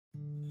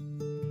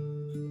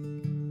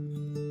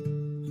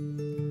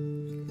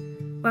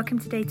Welcome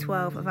to day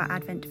 12 of our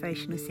Advent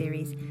devotional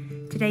series.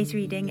 Today's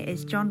reading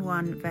is John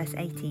 1 verse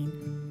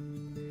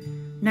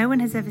 18. No one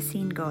has ever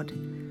seen God,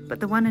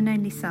 but the one and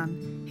only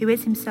Son, who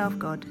is himself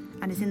God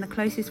and is in the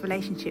closest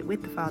relationship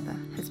with the Father,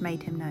 has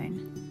made him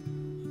known.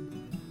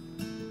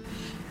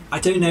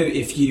 I don't know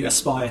if you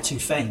aspire to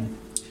fame,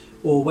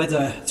 or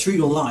whether through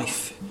your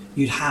life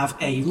you'd have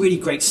a really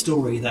great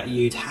story that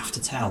you'd have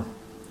to tell.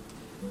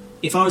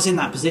 If I was in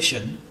that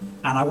position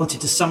and I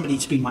wanted somebody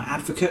to be my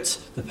advocate,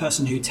 the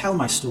person who'd tell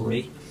my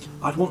story,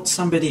 I'd want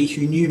somebody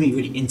who knew me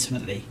really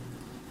intimately.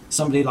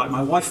 Somebody like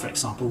my wife, for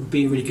example, would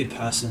be a really good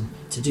person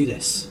to do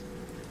this.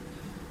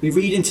 We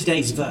read in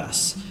today's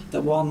verse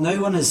that while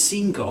no one has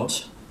seen God,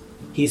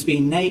 he has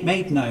been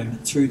made known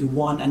through the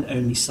one and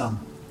only Son.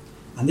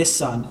 And this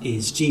Son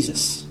is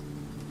Jesus.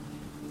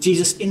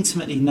 Jesus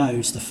intimately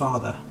knows the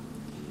Father.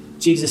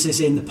 Jesus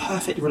is in the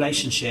perfect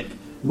relationship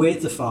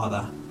with the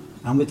Father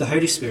and with the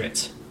Holy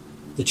Spirit,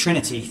 the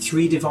Trinity,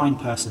 three divine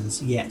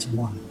persons, yet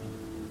one.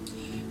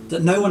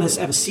 That no one has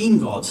ever seen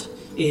God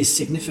is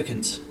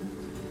significant.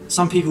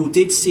 Some people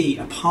did see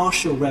a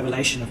partial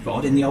revelation of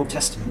God in the Old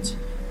Testament,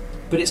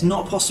 but it's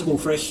not possible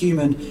for a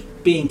human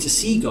being to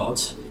see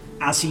God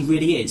as he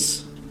really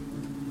is.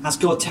 As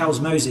God tells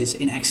Moses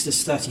in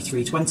Exodus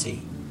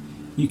 33:20,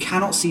 "You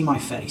cannot see my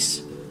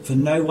face, for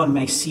no one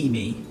may see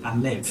me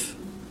and live."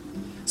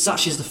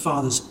 Such is the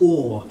Father's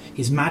awe,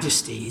 his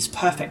majesty, his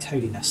perfect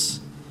holiness.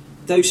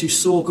 Those who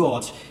saw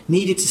God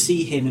needed to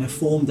see him in a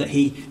form that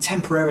he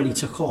temporarily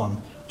took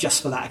on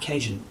just for that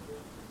occasion.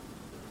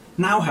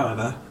 Now,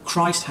 however,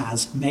 Christ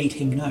has made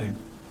him known.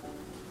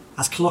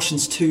 As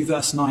Colossians 2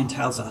 verse 9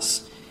 tells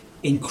us,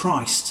 in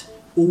Christ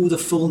all the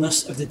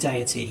fullness of the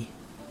deity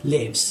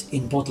lives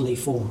in bodily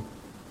form.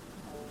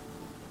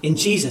 In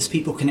Jesus,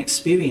 people can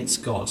experience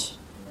God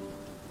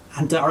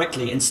and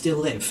directly and still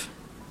live.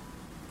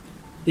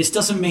 This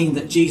doesn't mean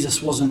that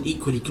Jesus wasn't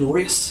equally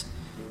glorious.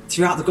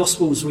 Throughout the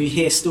Gospels, we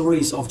hear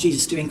stories of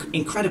Jesus doing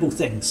incredible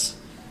things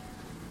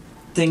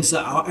that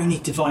are only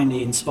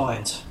divinely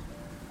inspired.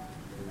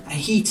 And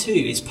he too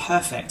is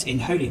perfect in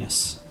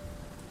holiness.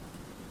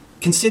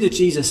 Consider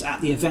Jesus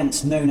at the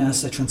event known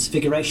as the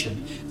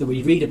Transfiguration that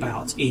we read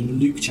about in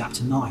Luke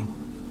chapter 9.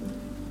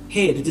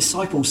 Here, the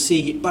disciples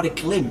see but a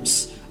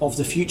glimpse of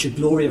the future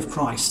glory of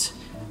Christ,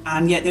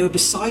 and yet they were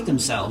beside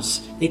themselves.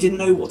 They didn't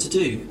know what to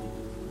do.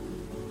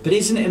 But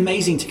isn't it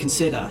amazing to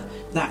consider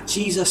that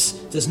Jesus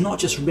does not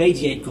just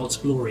radiate God's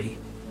glory,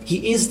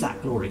 he is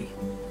that glory.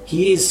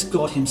 He is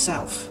God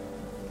himself.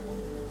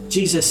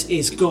 Jesus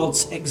is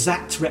God's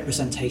exact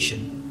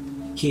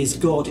representation. He is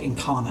God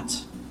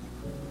incarnate.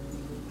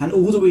 And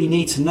all that we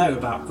need to know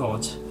about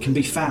God can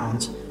be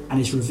found and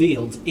is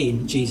revealed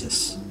in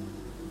Jesus.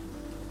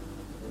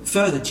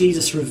 Further,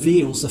 Jesus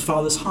reveals the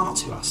Father's heart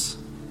to us.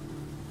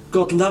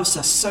 God loves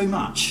us so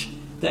much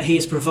that he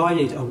has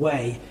provided a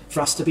way for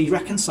us to be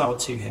reconciled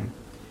to him,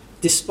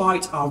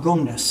 despite our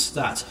wrongness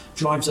that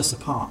drives us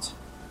apart.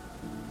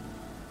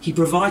 He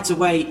provides a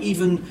way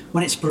even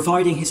when it's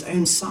providing his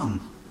own Son,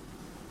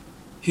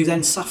 who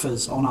then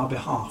suffers on our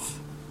behalf.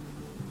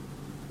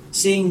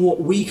 Seeing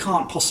what we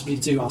can't possibly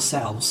do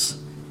ourselves,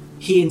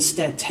 he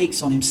instead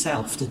takes on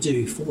himself to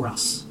do for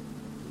us.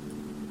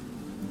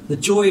 The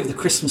joy of the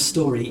Christmas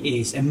story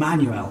is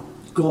Emmanuel,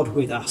 God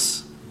with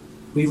us.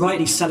 We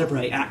rightly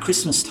celebrate at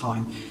Christmas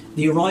time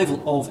the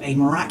arrival of a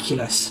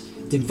miraculous,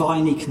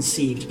 divinely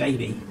conceived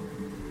baby.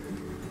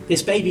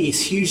 This baby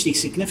is hugely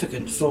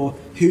significant for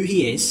who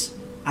he is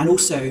and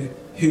also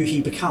who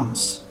he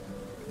becomes.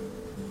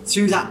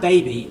 Through that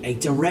baby, a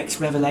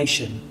direct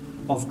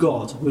revelation of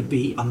God would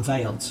be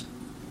unveiled.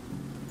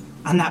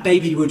 And that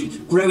baby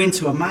would grow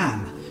into a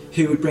man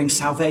who would bring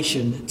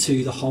salvation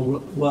to the whole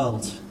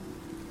world.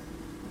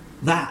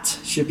 That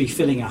should be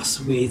filling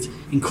us with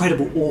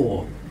incredible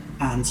awe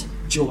and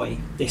joy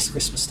this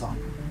Christmas time.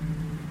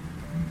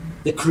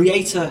 The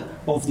creator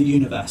of the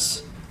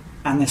universe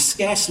and the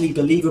scarcely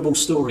believable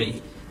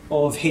story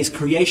of his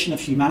creation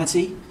of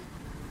humanity,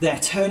 their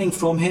turning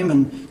from him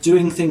and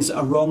doing things that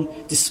are wrong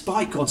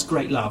despite God's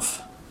great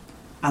love,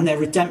 and their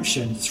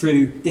redemption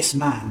through this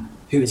man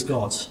who is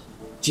God,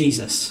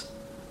 Jesus,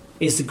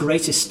 is the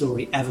greatest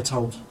story ever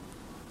told.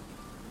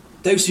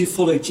 Those who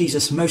followed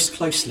Jesus most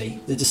closely,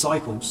 the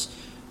disciples,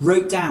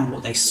 wrote down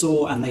what they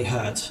saw and they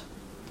heard,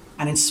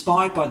 and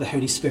inspired by the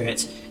Holy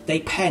Spirit, they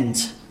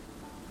penned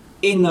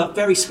in the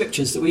very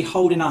scriptures that we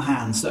hold in our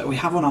hands, that we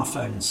have on our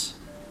phones,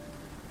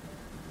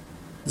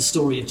 the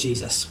story of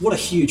Jesus. What a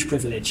huge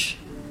privilege.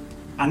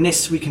 And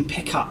this we can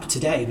pick up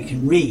today, we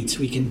can read,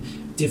 we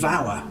can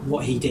devour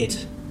what he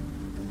did.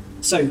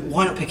 So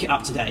why not pick it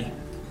up today?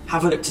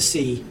 Have a look to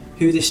see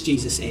who this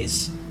Jesus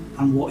is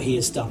and what he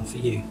has done for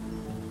you.